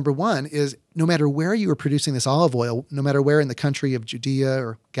reasons. Number one is no matter where you were producing this olive oil, no matter where in the country of Judea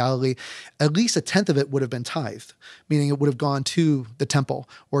or Galilee, at least a tenth of it would have been tithed, meaning it would have gone to the temple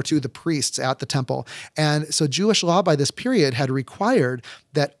or to the priests at the temple. And so Jewish law by this period had required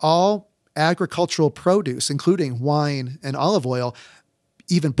that all agricultural produce, including wine and olive oil,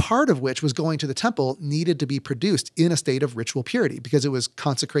 even part of which was going to the temple, needed to be produced in a state of ritual purity because it was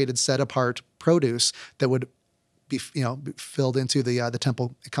consecrated, set apart produce that would be, filled into the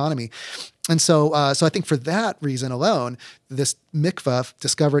temple economy. And so I think for that reason alone, this mikvah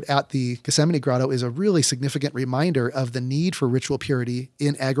discovered at the Gethsemane Grotto is a really significant reminder of the need for ritual purity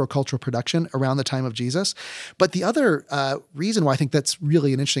in agricultural production around the time of Jesus. But the other reason why I think that's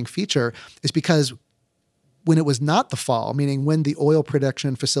really an interesting feature is because when it was not the fall, meaning when the oil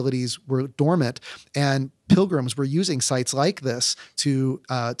production facilities were dormant and pilgrims were using sites like this to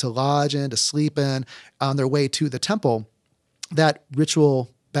lodge in, to sleep in on their way to the temple, that ritual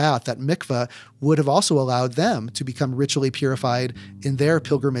bath, that mikvah, would have also allowed them to become ritually purified in their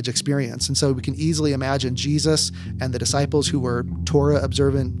pilgrimage experience. And so we can easily imagine Jesus and the disciples who were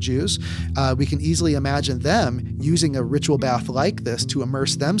Torah-observant Jews. We can easily imagine them using a ritual bath like this to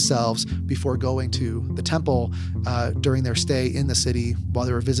immerse themselves before going to the temple during their stay in the city while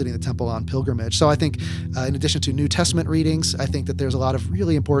they were visiting the temple on pilgrimage. So I think in addition to New Testament readings, I think that there's a lot of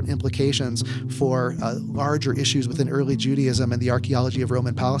really important implications for larger issues within early Judaism and the archaeology of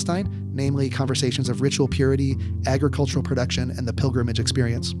Roman Palestine, namely conversations of ritual purity, agricultural production, and the pilgrimage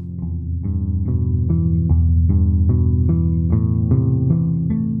experience.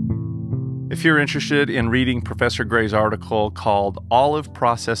 If you're interested in reading Professor Gray's article called Olive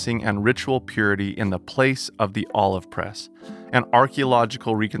Processing and Ritual Purity in the Place of the Olive Press, an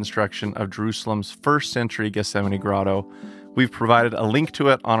archaeological reconstruction of Jerusalem's first century Gethsemane Grotto, we've provided a link to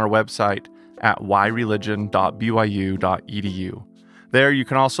it on our website at whyreligion.byu.edu. There you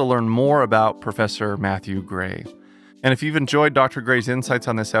can also learn more about Professor Matthew Gray. And if you've enjoyed Dr. Gray's insights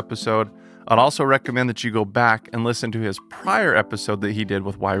on this episode, I'd also recommend that you go back and listen to his prior episode that he did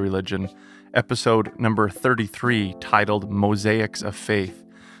with Why Religion, episode number 33, titled Mosaics of Faith,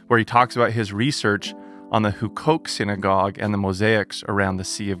 where he talks about his research on the Huqoq Synagogue and the mosaics around the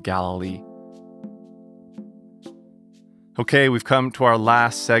Sea of Galilee. Okay, we've come to our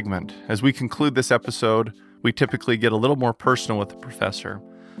last segment. As we conclude this episode, we typically get a little more personal with the professor.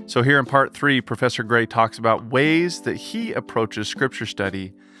 So here in part 3, Professor Gray talks about ways that he approaches scripture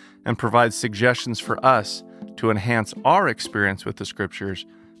study and provides suggestions for us to enhance our experience with the scriptures,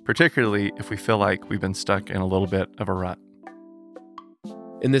 particularly if we feel like we've been stuck in a little bit of a rut.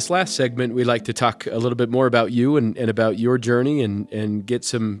 In this last segment, we'd like to talk a little bit more about you and about your journey and get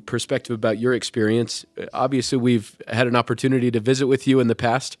some perspective about your experience. Obviously, we've had an opportunity to visit with you in the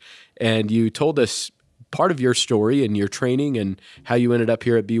past, and you told us part of your story and your training and how you ended up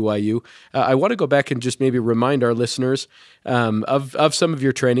here at BYU. I want to go back and just maybe remind our listeners of some of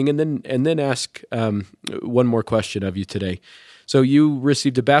your training and then ask one more question of you today. So you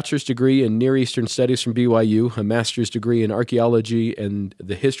received a bachelor's degree in Near Eastern Studies from BYU, a master's degree in archaeology and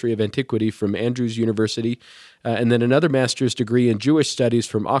the history of antiquity from Andrews University, and then another master's degree in Jewish studies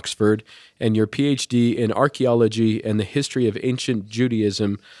from Oxford, and your PhD in archaeology and the history of ancient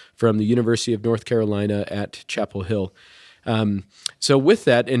Judaism from the University of North Carolina at Chapel Hill. So with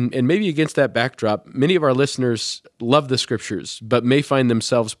that, and maybe against that backdrop, many of our listeners love the scriptures, but may find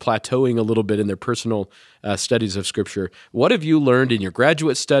themselves plateauing a little bit in their personal studies of scripture. What have you learned in your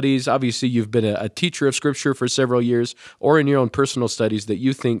graduate studies? Obviously, you've been a teacher of scripture for several years, or in your own personal studies that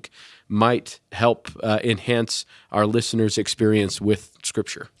you think might help enhance our listeners' experience with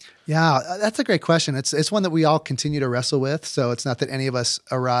scripture. Yeah, that's a great question. It's one that we all continue to wrestle with. So it's not that any of us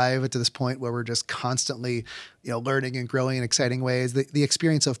arrive to this point where we're just constantly, learning and growing in exciting ways. The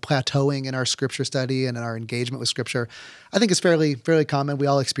experience of plateauing in our scripture study and in our engagement with scripture, I think is fairly common. We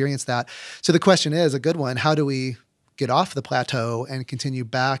all experience that. So the question is a good one. How do we get off the plateau and continue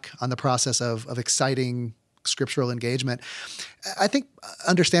back on the process of exciting scriptural engagement? I think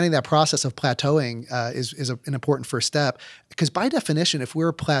understanding that process of plateauing is an important first step, because by definition, if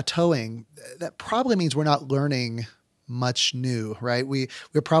we're plateauing, that probably means we're not learning much new, right? We're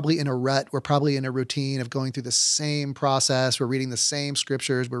probably in a rut. We're probably in a routine of going through the same process. We're reading the same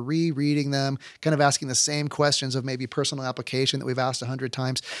scriptures. We're rereading them, kind of asking the same questions of maybe personal application that we've asked 100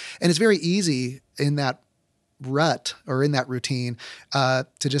 times. And it's very easy in that rut or in that routine to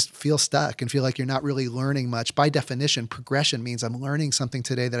just feel stuck and feel like you're not really learning much. By definition, progression means I'm learning something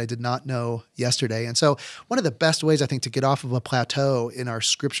today that I did not know yesterday. And so one of the best ways I think to get off of a plateau in our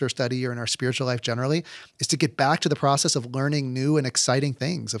scripture study or in our spiritual life generally is to get back to the process of learning new and exciting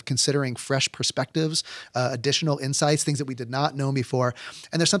things, of considering fresh perspectives, additional insights, things that we did not know before.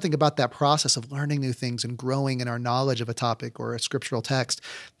 And there's something about that process of learning new things and growing in our knowledge of a topic or a scriptural text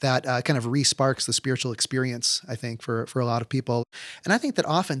that kind of re-sparks the spiritual experience, I think, for a lot of people. And I think that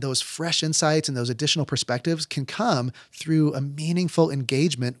often those fresh insights and those additional perspectives can come through a meaningful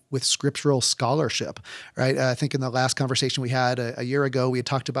engagement with scriptural scholarship, right? I think in the last conversation we had a year ago, we had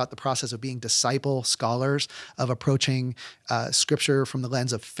talked about the process of being disciple scholars, of approaching scripture from the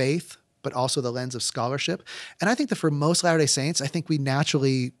lens of faith, but also the lens of scholarship. And I think that for most Latter-day Saints, I think we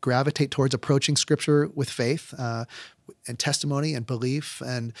naturally gravitate towards approaching scripture with faith and testimony and belief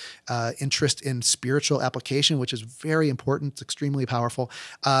and interest in spiritual application, which is very important. It's extremely powerful.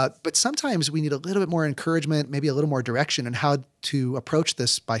 But sometimes we need a little bit more encouragement, maybe a little more direction in how to approach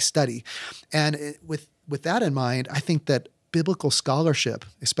this by study. And with that in mind, I think that biblical scholarship,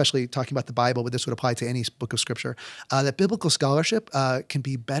 especially talking about the Bible, but this would apply to any book of scripture, that biblical scholarship can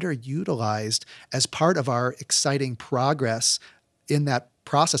be better utilized as part of our exciting progress in that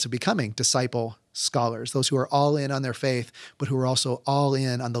process of becoming disciple scholars, those who are all in on their faith, but who are also all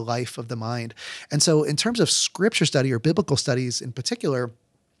in on the life of the mind. And so in terms of scripture study or biblical studies in particular,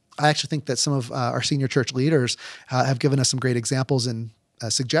 I actually think that some of our senior church leaders have given us some great examples and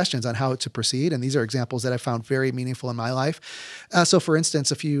suggestions on how to proceed. And these are examples that I found very meaningful in my life. So for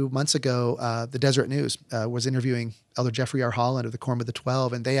instance, a few months ago, the Deseret News was interviewing Elder Jeffrey R. Holland of the Quorum of the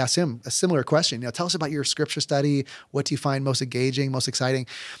 12, and they asked him a similar question. Tell us about your scripture study. What do you find most engaging, most exciting?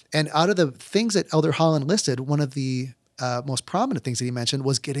 And out of the things that Elder Holland listed, one of the most prominent things that he mentioned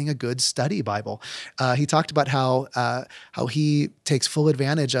was getting a good study Bible. He talked about how he takes full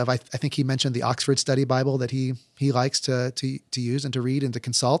advantage of, I think he mentioned the Oxford Study Bible that he likes to use and to read and to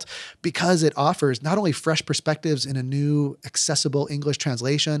consult, because it offers not only fresh perspectives in a new accessible English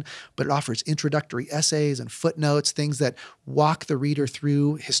translation, but it offers introductory essays and footnotes, things that walk the reader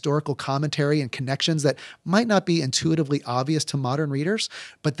through historical commentary and connections that might not be intuitively obvious to modern readers,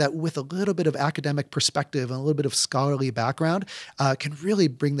 but that with a little bit of academic perspective and a little bit of scholarly background can really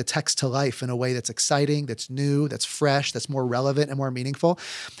bring the text to life in a way that's exciting, that's new, that's fresh, that's more relevant and more meaningful.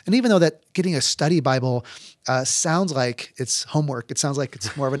 And even though that getting a study Bible sounds like it's homework, it sounds like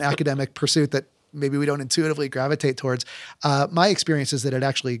it's more of an academic pursuit that maybe we don't intuitively gravitate towards, my experience is that it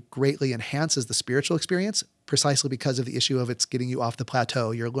actually greatly enhances the spiritual experience, precisely because of the issue of it's getting you off the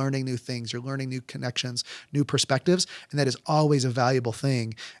plateau. You're learning new things, you're learning new connections, new perspectives, and that is always a valuable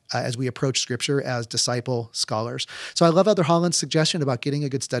thing as we approach scripture as disciple scholars. So I love Elder Holland's suggestion about getting a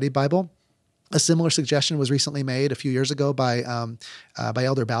good study Bible. A similar suggestion was recently made a few years ago by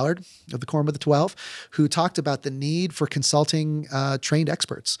Elder Ballard of the Quorum of the 12, who talked about the need for consulting trained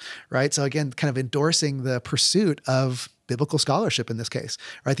experts, right? So again, kind of endorsing the pursuit of biblical scholarship in this case,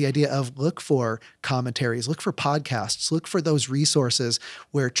 right? The idea of look for commentaries, look for podcasts, look for those resources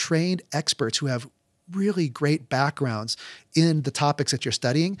where trained experts who have really great backgrounds in the topics that you're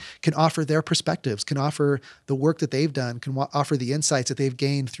studying can offer their perspectives, can offer the work that they've done, can offer the insights that they've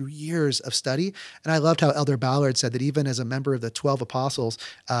gained through years of study. And I loved how Elder Ballard said that even as a member of the 12 apostles,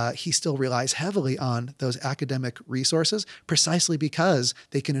 he still relies heavily on those academic resources precisely because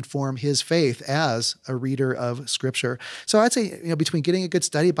they can inform his faith as a reader of scripture. So I'd say, between getting a good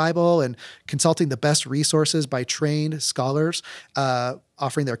study Bible and consulting the best resources by trained scholars,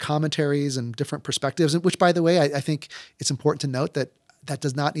 offering their commentaries and different perspectives, which, by the way, I think it's important to note that that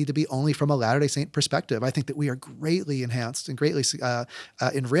does not need to be only from a Latter-day Saint perspective. I think that we are greatly enhanced and greatly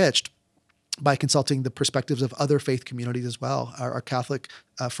enriched by consulting the perspectives of other faith communities as well. Our Catholic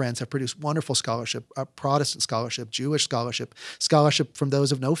friends have produced wonderful scholarship, Protestant scholarship, Jewish scholarship, scholarship from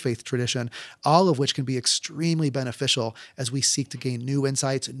those of no faith tradition, all of which can be extremely beneficial as we seek to gain new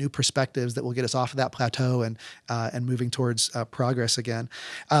insights and new perspectives that will get us off of that plateau and moving towards progress again.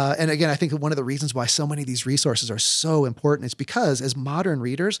 And again, I think one of the reasons why so many of these resources are so important is because as modern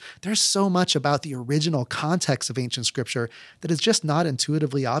readers, there's so much about the original context of ancient scripture that is just not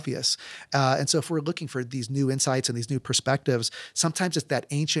intuitively obvious. And so if we're looking for these new insights and these new perspectives, sometimes it's that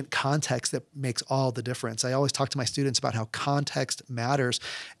ancient context that makes all the difference. I always talk to my students about how context matters.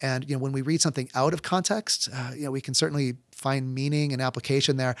 And when we read something out of context, we can certainly find meaning and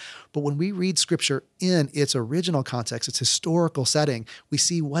application there. But when we read scripture in its original context, its historical setting, we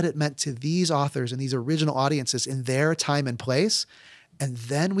see what it meant to these authors and these original audiences in their time and place. And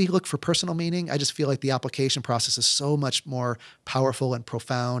then we look for personal meaning. I just feel like the application process is so much more powerful and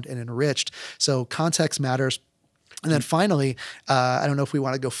profound and enriched. So context matters. And then finally, I don't know if we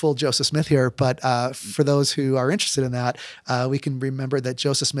want to go full Joseph Smith here, but for those who are interested in that, we can remember that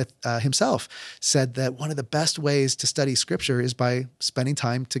Joseph Smith himself said that one of the best ways to study Scripture is by spending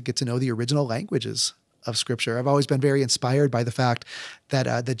time to get to know the original languages of Scripture. I've always been very inspired by the fact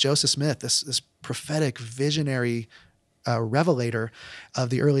that that Joseph Smith, this prophetic, visionary revelator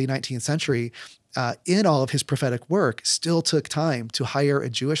of the early 19th century, in all of his prophetic work, still took time to hire a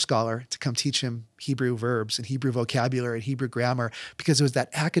Jewish scholar to come teach him Hebrew verbs and Hebrew vocabulary and Hebrew grammar, because it was that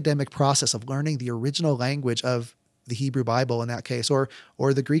academic process of learning the original language of the Hebrew Bible in that case, or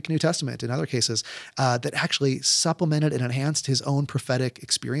the Greek New Testament in other cases, that actually supplemented and enhanced his own prophetic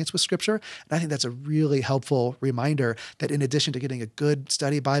experience with Scripture. And I think that's a really helpful reminder that in addition to getting a good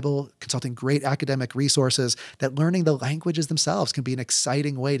study Bible, consulting great academic resources, that learning the languages themselves can be an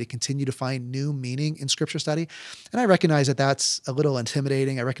exciting way to continue to find new meaning in Scripture study. And I recognize that that's a little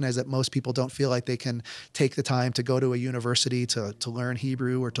intimidating. I recognize that most people don't feel like they can take the time to go to a university to learn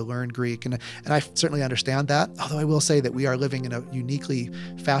Hebrew or to learn Greek. And I certainly understand that, although I will say that we are living in a uniquely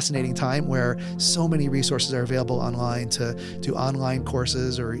fascinating time where so many resources are available online to do online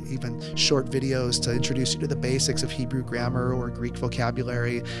courses or even short videos to introduce you to the basics of Hebrew grammar or Greek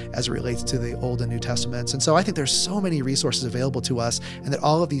vocabulary as it relates to the Old and New Testaments. And so I think there's so many resources available to us, and that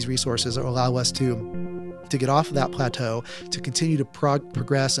all of these resources allow us to get off of that plateau, to continue to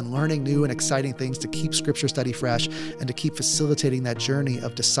progress and learning new and exciting things, to keep Scripture study fresh, and to keep facilitating that journey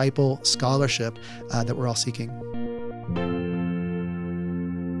of disciple scholarship that we're all seeking.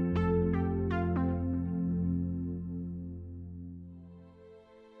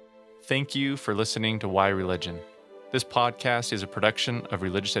 Thank you for listening to Why Religion. This podcast is a production of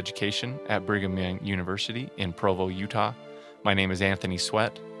Religious Education at Brigham Young University in Provo, Utah. My name is Anthony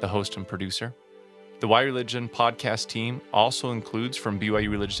Sweat, the host and producer. The Why Religion podcast team also includes, from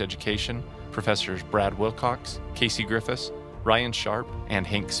BYU Religious Education, Professors Brad Wilcox, Casey Griffiths, Ryan Sharp, and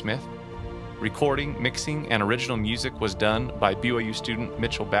Hank Smith. Recording, mixing, and original music was done by BYU student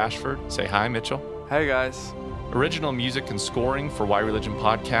Mitchell Bashford. Say hi, Mitchell. Hey, guys. Original music and scoring for Why Religion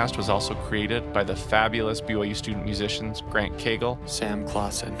podcast was also created by the fabulous BYU student musicians Grant Cagle, Sam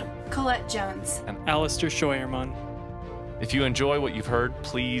Clausen, Colette Jones, and Alistair Scheuermann. If you enjoy what you've heard,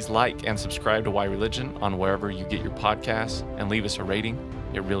 please like and subscribe to Why Religion on wherever you get your podcasts, and leave us a rating.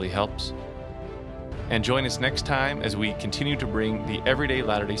 It really helps. And join us next time as we continue to bring the everyday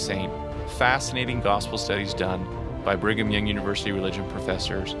Latter-day Saint fascinating gospel studies done by Brigham Young University religion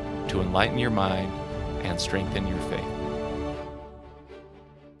professors to enlighten your mind and strengthen your faith.